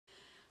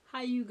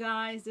Hi you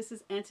guys, this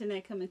is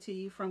Antoinette coming to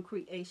you from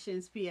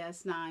Creations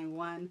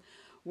PS91.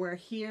 We're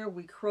here,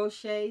 we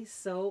crochet,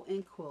 sew,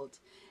 and quilt.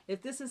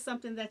 If this is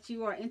something that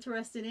you are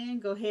interested in,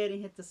 go ahead and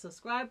hit the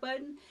subscribe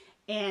button.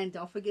 And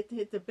don't forget to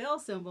hit the bell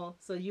symbol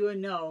so you will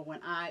know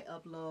when I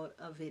upload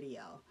a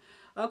video.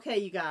 Okay,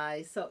 you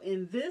guys, so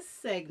in this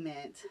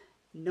segment,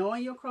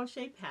 Knowing Your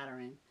Crochet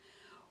Pattern,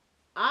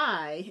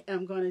 I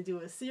am going to do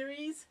a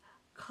series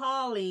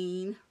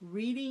calling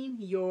Reading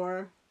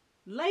Your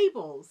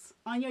Labels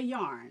on Your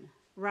Yarn,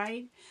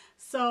 right?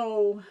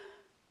 So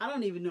I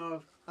don't even know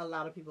if a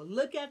lot of people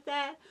look at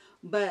that,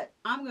 but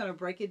I'm going to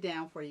break it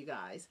down for you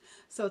guys.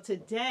 So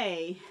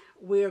today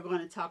we're going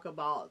to talk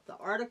about the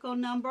article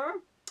number.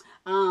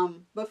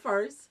 But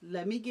first,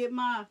 let me get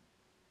my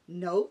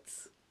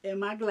notes and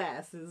my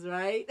glasses,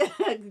 right?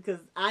 Because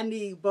I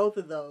need both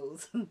of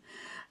those.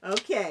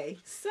 Okay,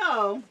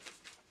 so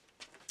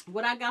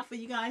what I got for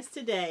you guys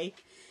today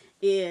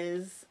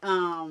is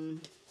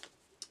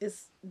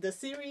the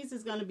series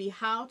is going to be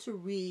how to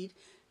read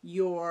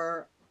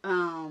your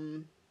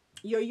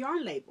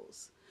yarn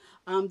labels.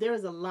 There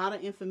is a lot of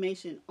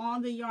information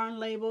on the yarn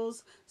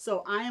labels,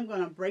 so I am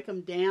going to break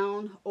them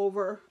down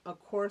over a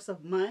course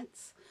of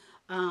months.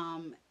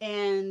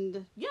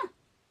 And yeah,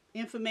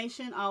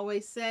 information, I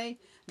always say,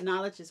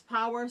 knowledge is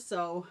power,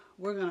 so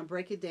we're going to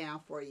break it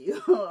down for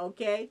you.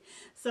 Okay,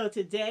 so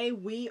today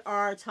we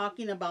are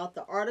talking about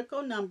the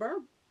article number,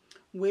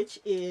 which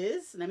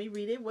is, let me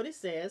read it, what it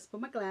says,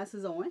 put my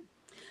glasses on.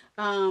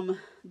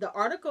 The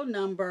article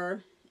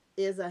number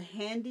is a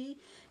handy,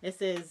 it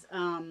says,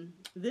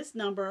 this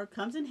number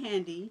comes in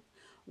handy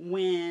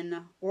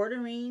when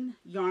ordering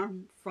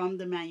yarn from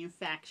the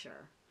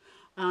manufacturer.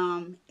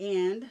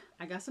 And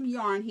I got some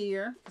yarn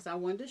here because I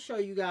wanted to show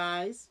you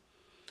guys.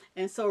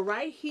 And so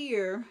right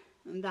here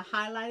in the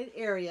highlighted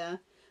area,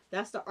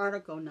 that's the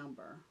article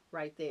number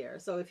right there.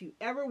 So if you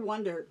ever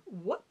wondered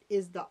what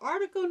is the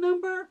article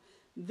number,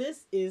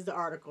 this is the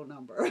article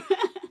number.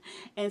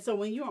 And so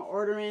when you're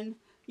ordering,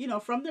 you know,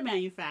 from the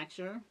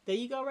manufacturer, there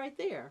you go right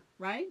there,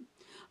 right?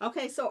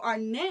 Okay, so our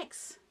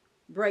next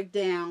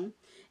breakdown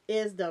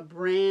is the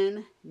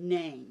brand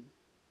name.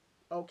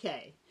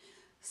 Okay,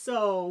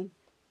 so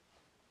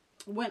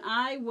when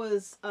I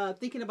was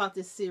thinking about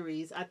this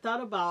series, I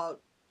thought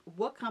about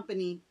what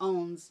company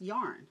owns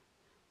yarn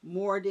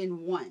more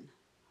than one,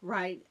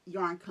 right?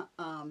 One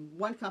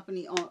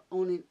company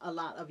owning a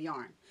lot of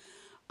yarn.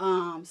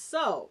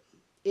 So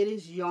it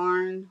is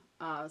yarn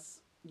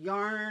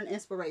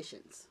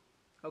Inspirations.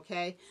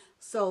 Okay,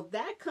 so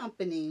that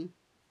company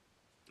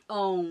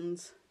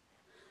owns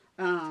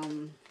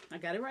I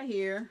got it right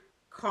here: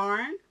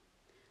 Cairn,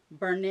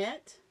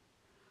 Burnett,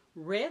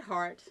 Red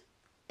Heart,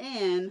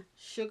 and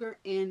Sugar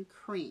and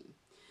Cream.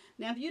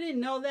 Now if you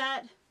didn't know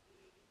that,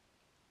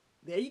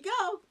 there you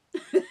go.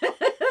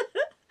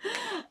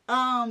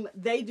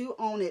 They do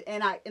own it,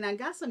 and I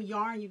got some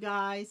yarn, you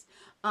guys,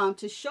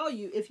 to show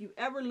you. If you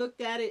ever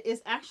looked at it,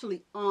 it's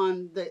actually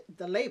on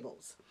the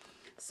labels.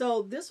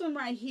 So this one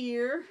right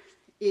here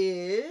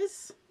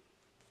is,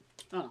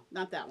 oh no,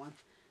 not that one.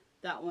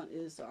 That one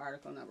is the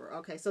article number.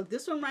 Okay, so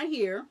this one right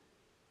here,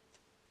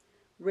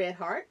 Red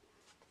Heart,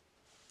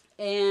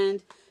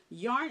 and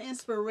Yarn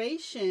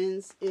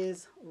Inspirations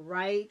is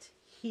right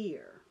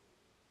here.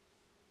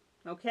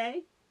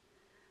 Okay,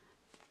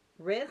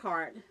 Red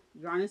Heart,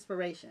 Yarn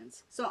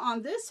Inspirations. So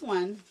on this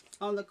one,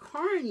 on the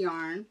Cairn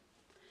yarn,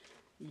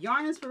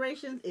 Yarn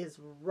Inspirations is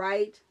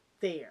right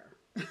there.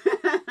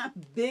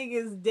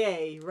 Biggest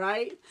day,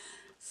 right?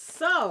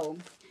 So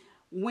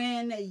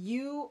when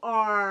you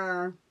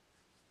are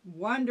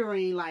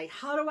wondering, like,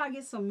 how do I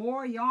get some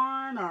more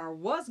yarn, or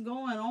what's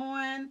going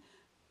on,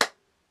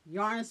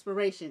 Yarn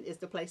Inspiration is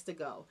the place to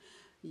go.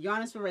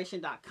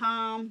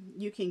 yarninspiration.com.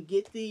 You can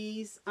get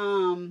these.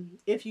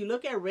 If you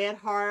look at Red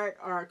Heart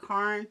or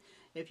Cairn,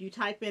 if you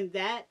type in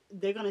that,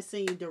 they're going to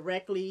send you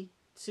directly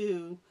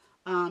to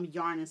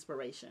Yarn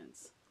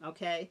Inspirations.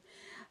 Okay,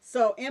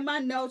 so in my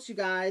notes, you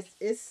guys,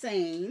 it's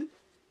saying,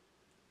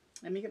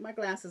 let me get my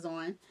glasses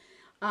on.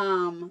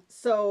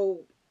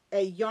 So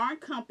a yarn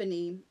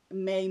company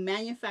may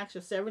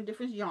manufacture several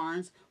different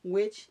yarns,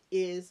 which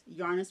is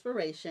Yarn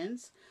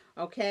Inspirations.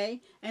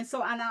 Okay, and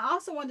I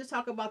also wanted to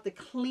talk about the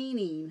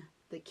cleaning,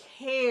 the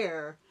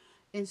care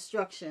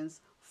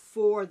instructions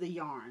for the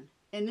yarn.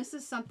 And this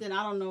is something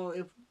I don't know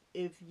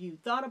if you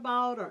thought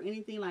about or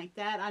anything like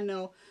that. I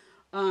know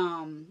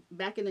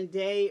back in the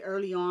day,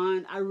 early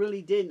on, I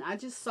really didn't. I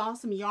just saw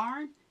some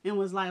yarn and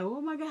was like, oh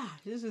my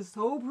gosh, this is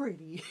so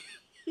pretty.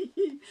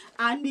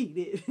 I need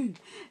it.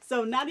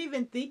 So not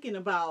even thinking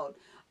about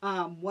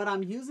what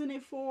I'm using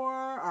it for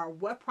or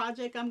what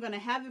project I'm going to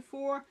have it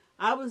for.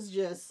 I was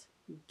just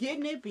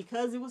getting it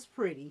because it was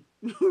pretty,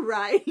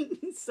 right?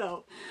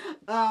 So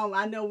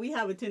I know we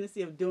have a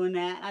tendency of doing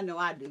that. I know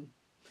I do.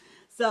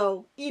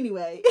 So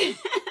anyway,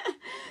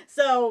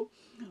 so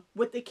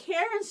with the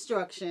care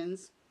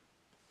instructions,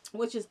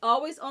 which is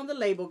always on the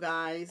label,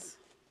 guys,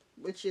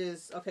 which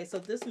is, okay, so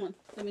this one,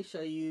 let me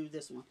show you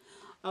this one.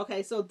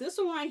 Okay, so this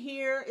one right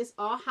here is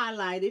all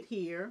highlighted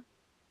here.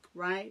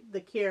 right?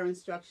 The care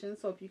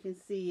instructions. Hope you can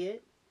see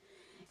it.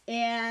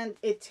 And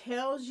it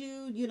tells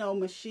you, you know,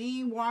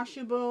 machine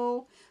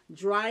washable,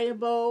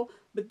 dryable,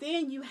 but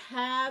then you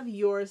have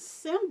your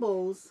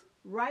symbols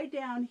right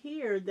down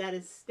here that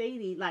is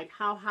stating like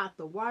how hot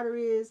the water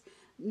is,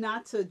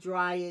 not to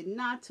dry it,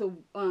 not to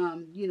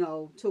you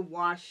know, to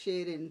wash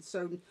it in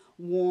certain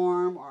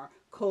warm or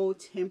cold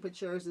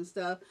temperatures and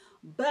stuff.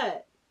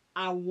 But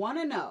I want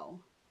to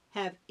know,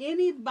 have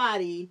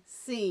anybody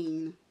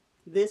seen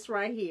this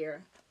right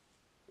here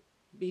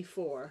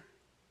before?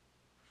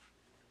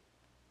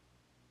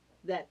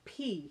 That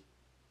P.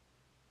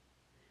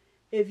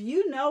 If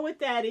you know what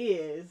that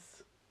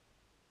is,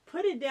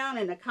 put it down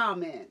in the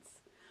comments,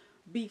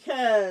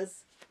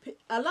 because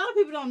a lot of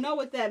people don't know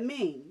what that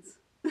means.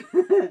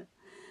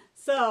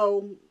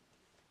 So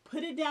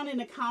put it down in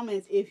the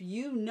comments if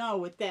you know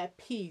what that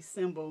P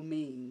symbol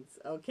means,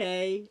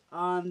 okay,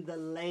 on the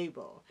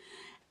label.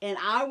 And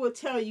I will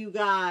tell you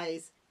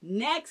guys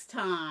next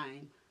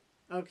time,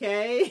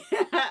 okay,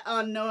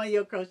 on knowing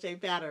your crochet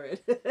pattern.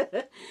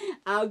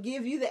 I'll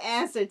give you the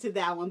answer to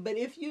that one. But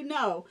if you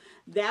know,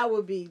 that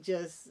would be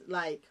just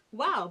like,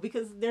 wow,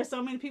 because there's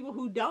so many people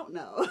who don't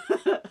know.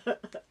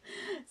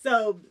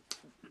 So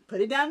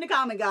put it down in the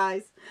comment,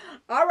 guys.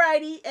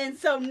 Alrighty, and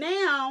so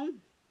now,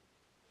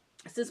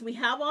 since we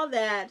have all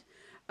that,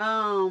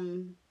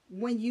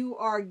 when you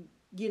are,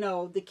 you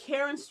know, the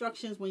care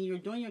instructions, when you're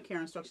doing your care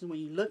instructions, when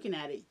you're looking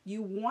at it,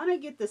 you want to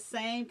get the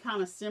same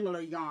kind of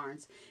similar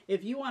yarns.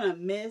 If you want to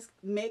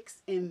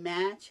mix and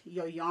match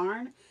your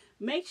yarn,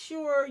 make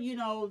sure, you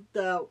know,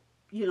 the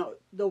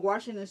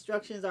washing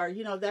instructions are,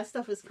 you know, that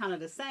stuff is kind of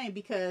the same,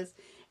 because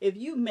if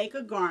you make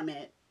a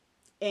garment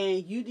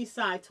and you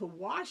decide to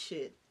wash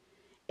it,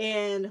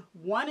 and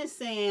one is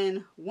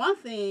saying one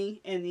thing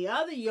and the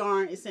other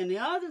yarn is saying the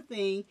other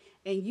thing,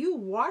 and you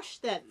wash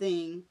that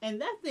thing,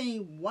 and that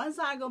thing, one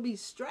side gonna be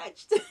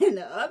stretched and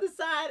the other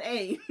side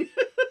ain't.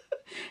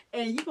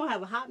 And you're gonna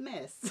have a hot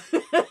mess.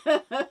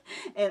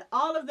 And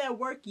all of that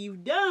work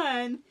you've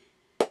done,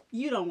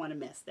 you don't want to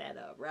mess that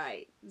up,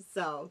 right?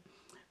 So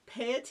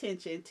pay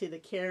attention to the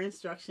care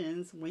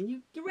instructions when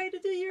you get ready to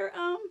do your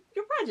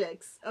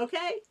projects,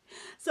 okay?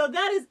 So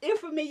that is it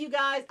for me, you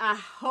guys. I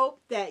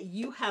hope that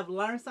you have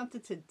learned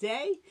something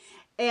today.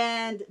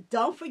 And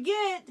don't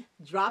forget,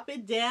 drop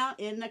it down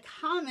in the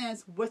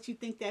comments what you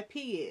think that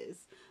P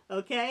is,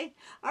 okay?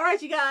 All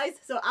right, you guys.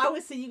 So I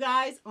will see you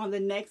guys on the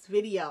next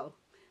video.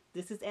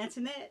 This is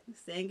Antoinette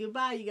saying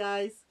goodbye, you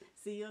guys.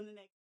 See you on the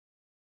next